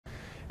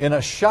In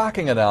a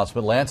shocking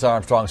announcement, Lance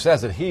Armstrong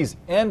says that he's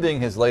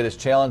ending his latest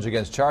challenge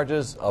against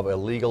charges of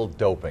illegal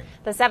doping.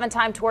 The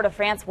 7-time Tour de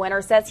France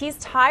winner says he's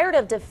tired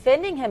of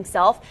defending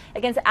himself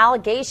against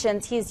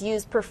allegations he's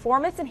used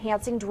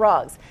performance-enhancing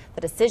drugs. The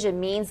decision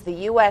means the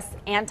U.S.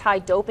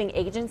 anti-doping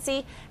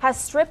agency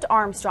has stripped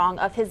Armstrong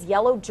of his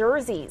yellow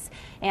jerseys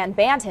and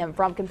banned him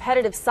from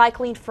competitive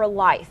cycling for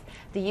life.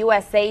 The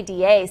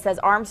USADA says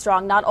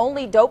Armstrong not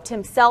only doped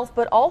himself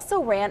but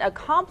also ran a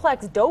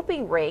complex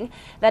doping ring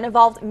that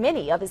involved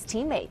many of his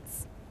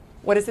teammates.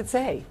 What does it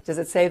say? Does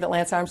it say that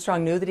Lance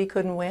Armstrong knew that he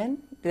couldn't win?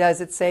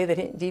 Does it say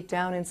that deep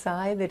down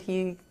inside that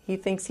he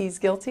thinks he's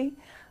guilty?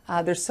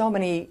 There's so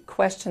many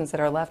questions that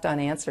are left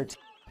unanswered.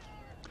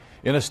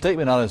 In a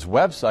statement on his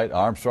website,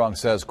 Armstrong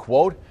says,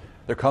 quote,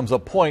 "There comes a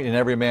point in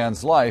every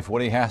man's life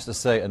when he has to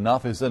say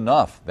enough is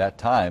enough. That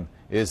time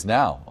is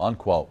now,"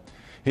 unquote.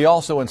 He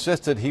also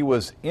insisted he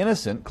was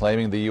innocent,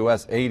 claiming the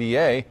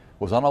USADA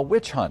was on a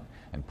witch hunt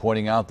and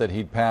pointing out that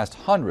he'd passed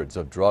hundreds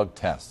of drug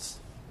tests.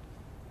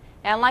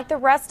 And like the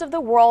rest of the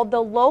world,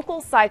 the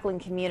local cycling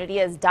community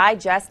is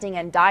digesting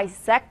and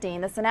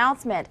dissecting this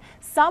announcement.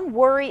 Some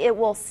worry it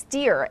will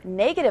steer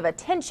negative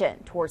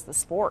attention towards the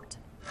sport.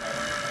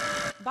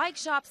 Bike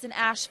shops in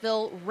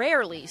Asheville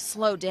rarely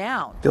slow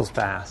down. Feels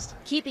fast.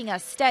 Keeping a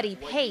steady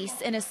pace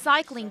in a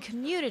cycling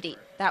community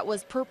that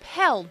was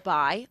propelled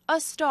by a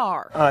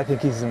star. I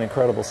think he's an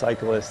incredible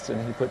cyclist,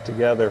 and he put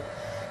together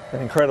an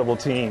incredible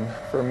team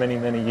for many,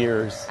 many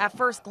years. At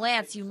first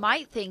glance, you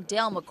might think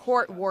Dale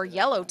McCourt wore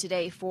yellow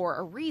today for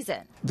a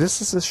reason.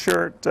 This is a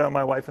shirt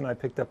my wife and I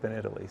picked up in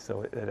Italy,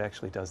 so it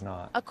actually does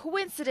not. A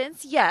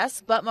coincidence,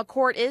 yes, but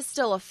McCourt is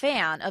still a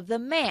fan of the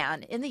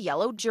man in the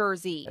yellow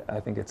jersey. I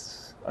think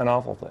it's an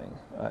awful thing.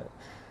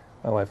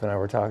 My wife and I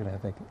were talking, I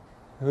think,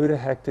 who the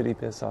heck did he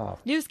piss off?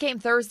 News came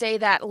Thursday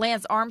that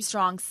Lance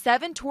Armstrong's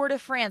 7 Tour de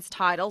France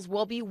titles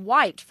will be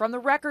wiped from the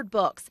record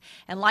books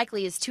and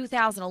likely his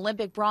 2000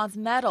 Olympic bronze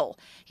medal.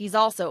 He's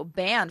also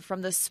banned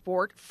from the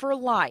sport for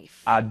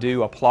life. I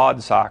do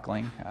applaud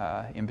cycling,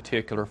 in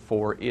particular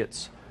for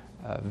its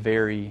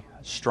very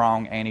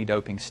strong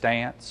anti-doping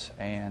stance,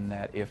 and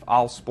that if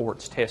all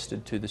sports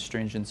tested to the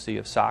stringency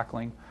of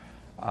cycling,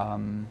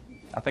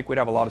 I think we'd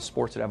have a lot of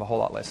sports that have a whole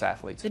lot less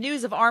athletes. The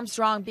news of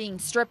Armstrong being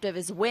stripped of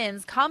his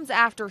wins comes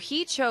after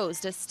he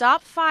chose to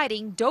stop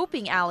fighting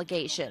doping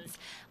allegations,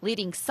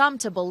 leading some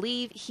to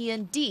believe he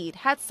indeed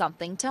had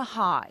something to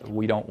hide.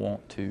 We don't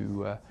want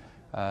to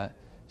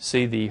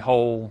see the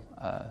whole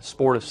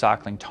sport of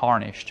cycling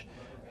tarnished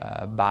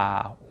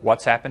by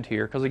what's happened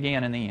here, because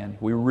again, in the end,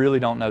 we really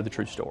don't know the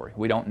true story.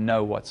 We don't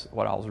know what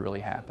all's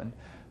really happened.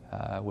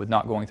 With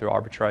not going through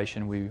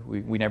arbitration,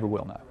 we never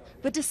will know.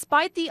 But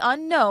despite the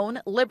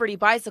unknown, Liberty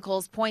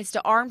Bicycles points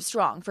to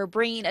Armstrong for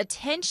bringing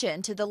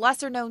attention to the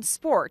lesser-known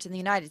sport in the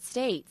United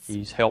States.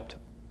 He's helped,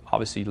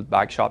 obviously,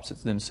 bike shops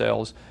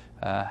themselves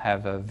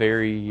have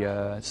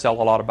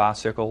sell a lot of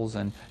bicycles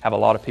and have a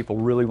lot of people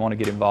really want to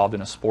get involved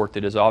in a sport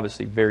that is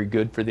obviously very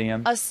good for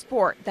them. A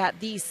sport that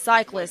these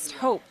cyclists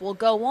hope will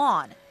go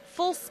on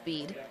full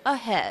speed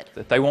ahead.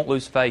 That they won't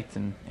lose faith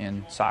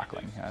in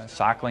cycling.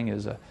 Cycling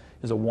is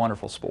a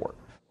wonderful sport.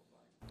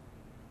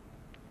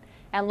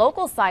 And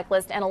local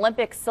cyclist and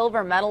Olympic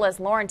silver medalist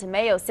Lauren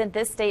Tomeo sent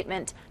this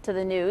statement to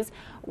the news.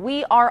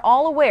 "We are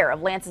all aware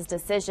of Lance's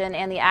decision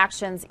and the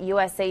actions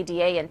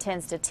USADA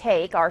intends to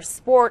take. Our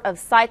sport of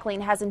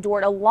cycling has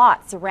endured a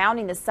lot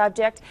surrounding the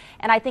subject,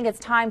 and I think it's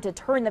time to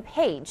turn the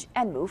page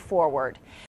and move forward."